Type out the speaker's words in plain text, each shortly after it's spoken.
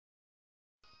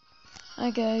Hi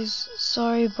guys,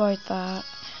 sorry about that.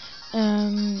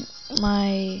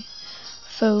 My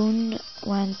phone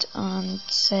went and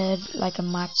said like a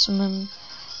maximum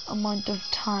amount of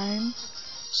time,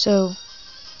 so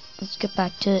let's get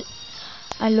back to it.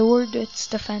 I lowered its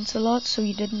defense a lot, so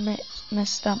you didn't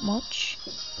miss that much.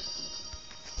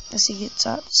 I see it's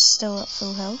still at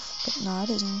full health, but no, it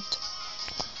isn't.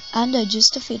 And I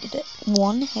just defeated it.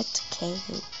 One hit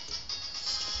KO.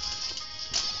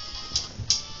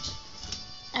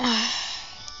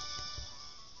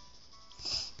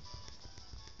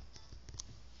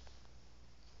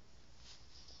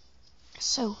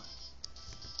 So,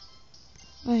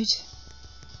 right,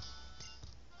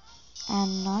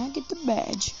 and now I get the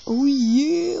badge. Oh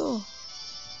yeah!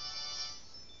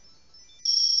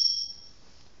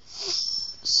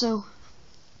 So,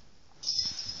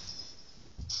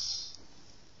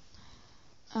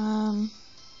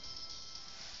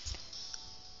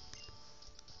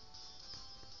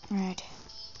 right.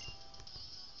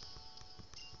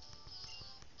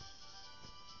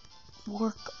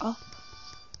 Work up.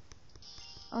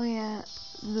 Oh yeah,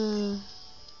 the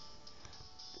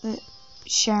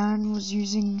Sharon was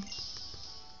using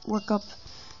work up,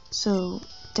 so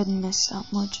didn't miss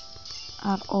that much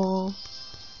at all.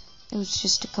 It was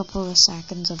just a couple of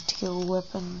seconds of tail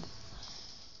whip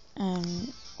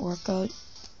and workout.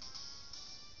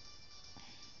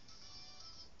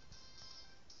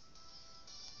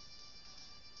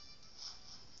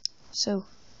 So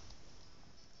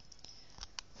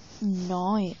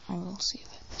now I will save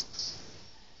it,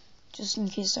 just in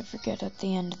case I forget at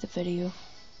the end of the video,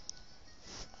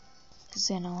 because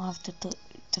then I'll have to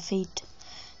defeat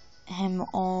him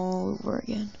all over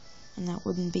again, and that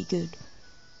wouldn't be good.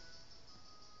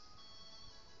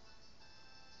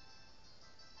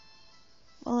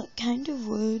 Well, it kind of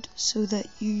would, so that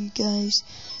you guys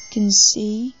can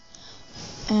see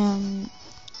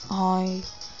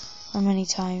how many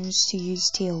times to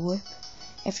use tail whip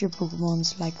if your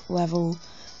Pokemon's like level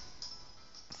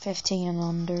 15 and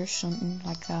under, something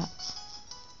like that.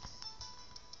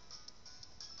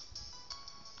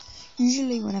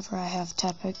 Usually whenever I have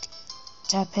Tepig,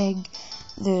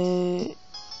 the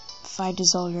fight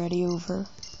is already over,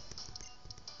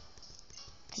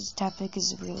 because Tepig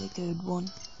is a really good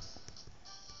one.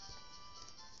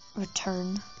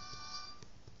 Return.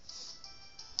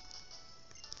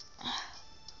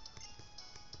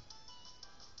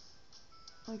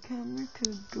 My camera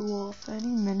could go off any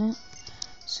minute,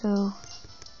 so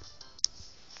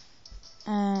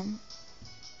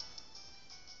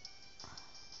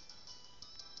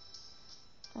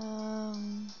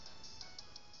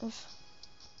if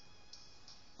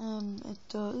it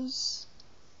does,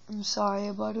 I'm sorry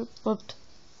about it, but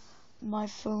my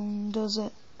phone does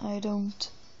it, I don't.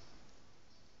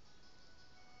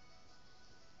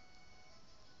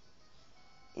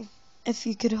 If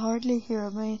you could hardly hear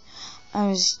me, I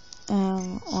was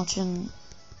watching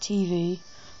TV,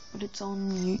 but it's on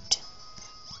mute.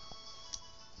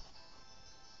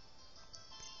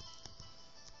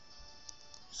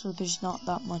 So there's not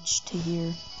that much to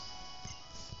hear.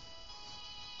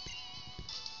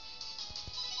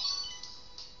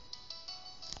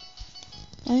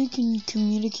 Now you can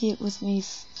communicate with me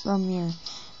from your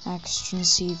X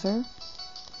transceiver.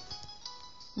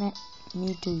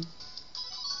 Me too.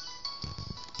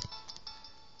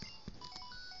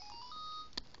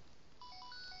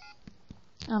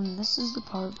 This is the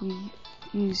part we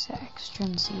use the X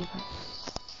transceiver.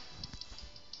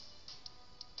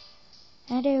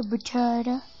 Hello,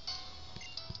 Potato.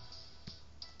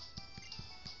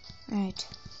 Right.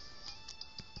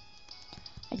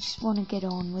 I just want to get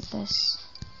on with this,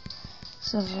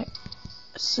 so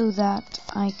that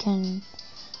I can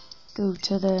go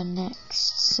to the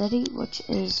next city, which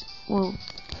is, well,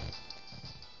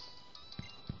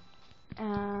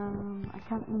 I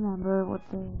can't remember what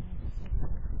the.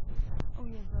 Oh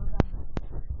yeah, Rodan.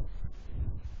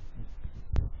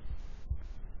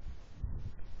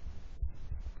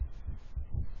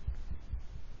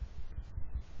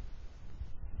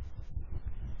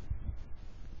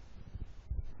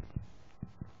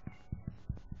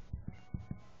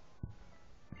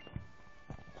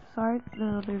 Sorry, the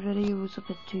other video was a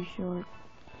bit too short.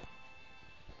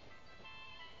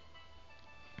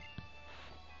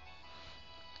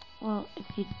 Well,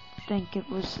 if you think it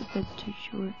was a bit too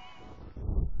short.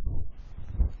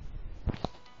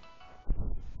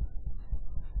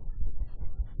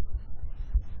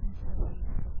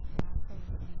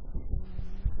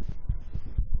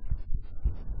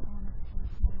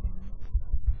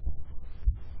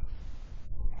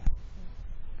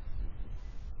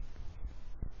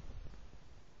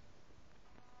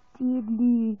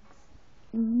 Deadly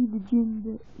Me, the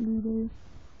gym leader.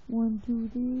 1, 2,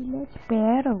 3, let's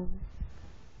battle.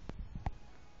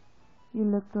 You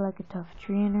look like a tough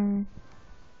trainer.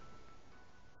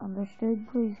 Understood,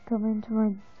 please come into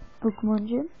my Pokemon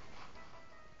gym.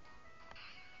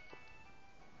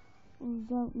 Was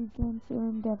that weekend, so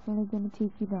I'm definitely gonna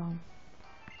take you down.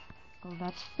 Oh,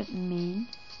 that's a bit mean.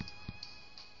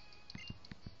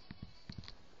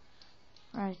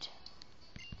 Right.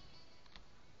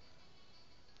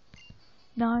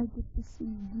 Now I get to see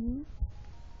you.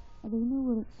 I don't know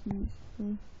what it's used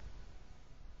for.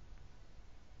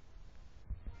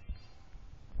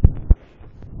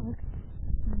 Look,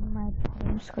 my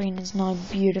home screen is now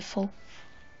beautiful.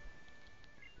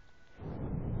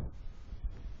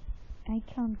 I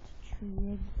can't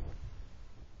trade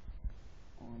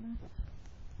on it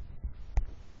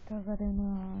because I don't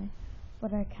know how,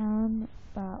 but I can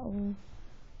battle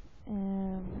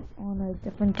on a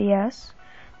different DS.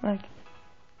 Like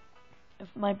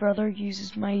if my brother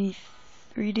uses my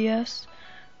 3DS,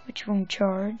 which won't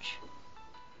charge,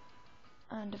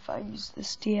 and if I use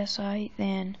this DSi,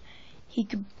 then he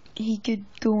could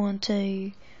go on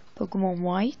to Pokemon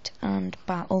White and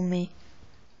battle me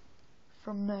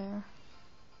from there.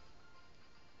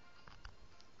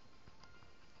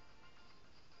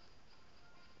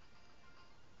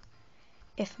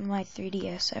 If my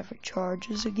 3DS ever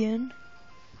charges again,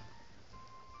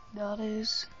 that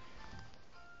is.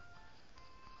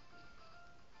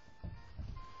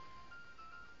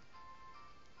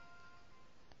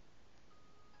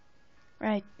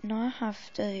 Right, now I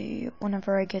have to,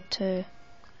 whenever I get to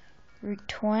Route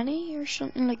 20 or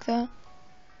something like that,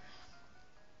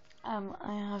 I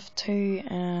have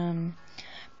to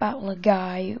battle a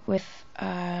guy with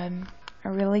a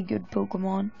really good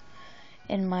Pokemon,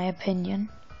 in my opinion.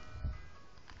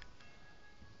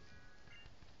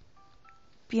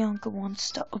 Bianca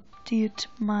wants to update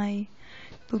my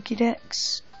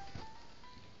Pokédex.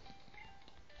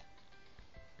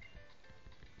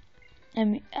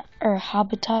 Or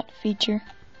habitat feature.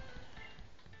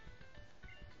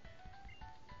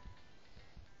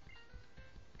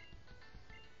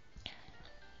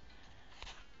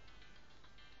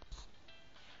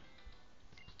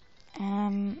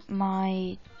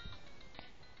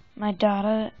 My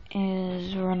data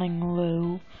is running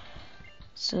low,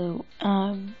 so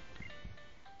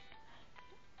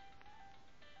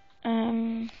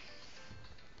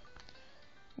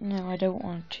no, I don't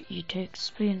want you to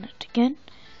explain it again.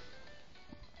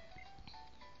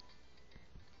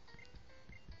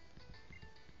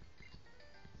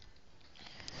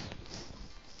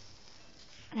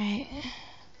 Right.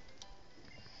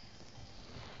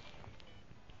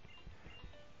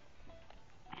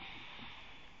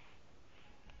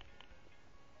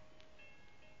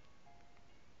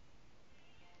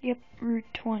 Yep, Route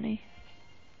 20.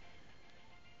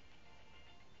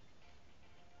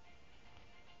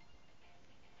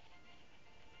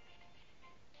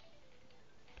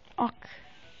 Ok.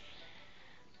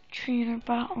 Trainer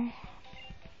battle.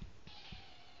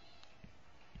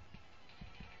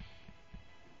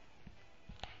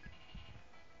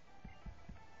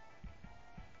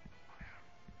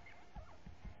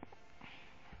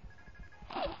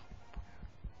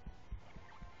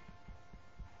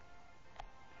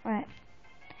 Right.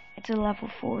 It's a level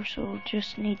 4, so we'll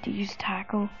just need to use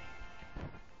tackle.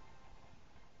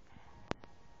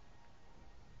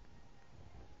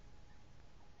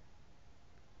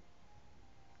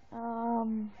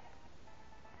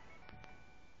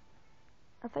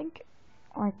 I think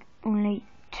like only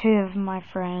 2 of my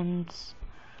friends,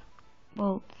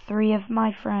 well, 3 of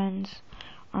my friends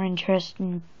are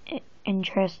interested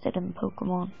in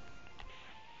Pokemon.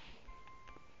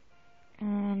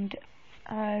 And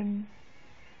I'm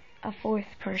a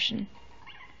 4th person.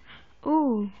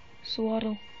 Ooh,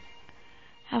 Swaddle.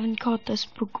 Haven't caught this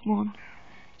Pokemon.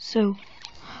 So,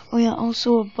 oh yeah,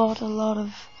 also I bought a lot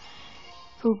of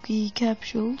Poke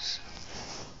capsules.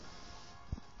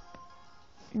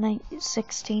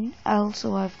 16.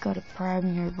 Also, I've got a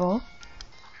Premier Ball.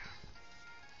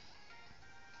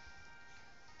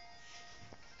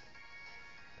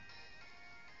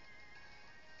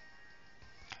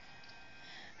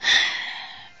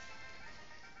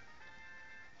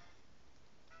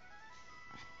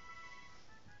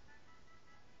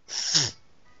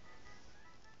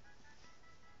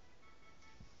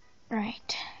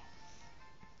 Right.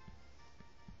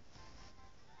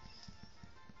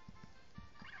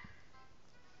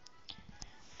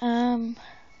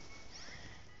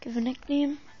 Give a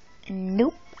nickname?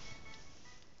 Nope.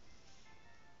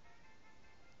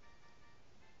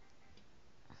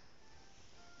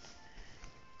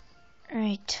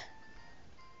 Right.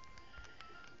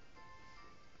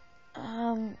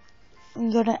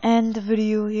 I'm gonna end the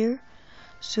video here.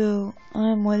 So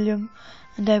I'm William,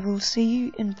 and I will see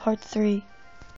you in part 3.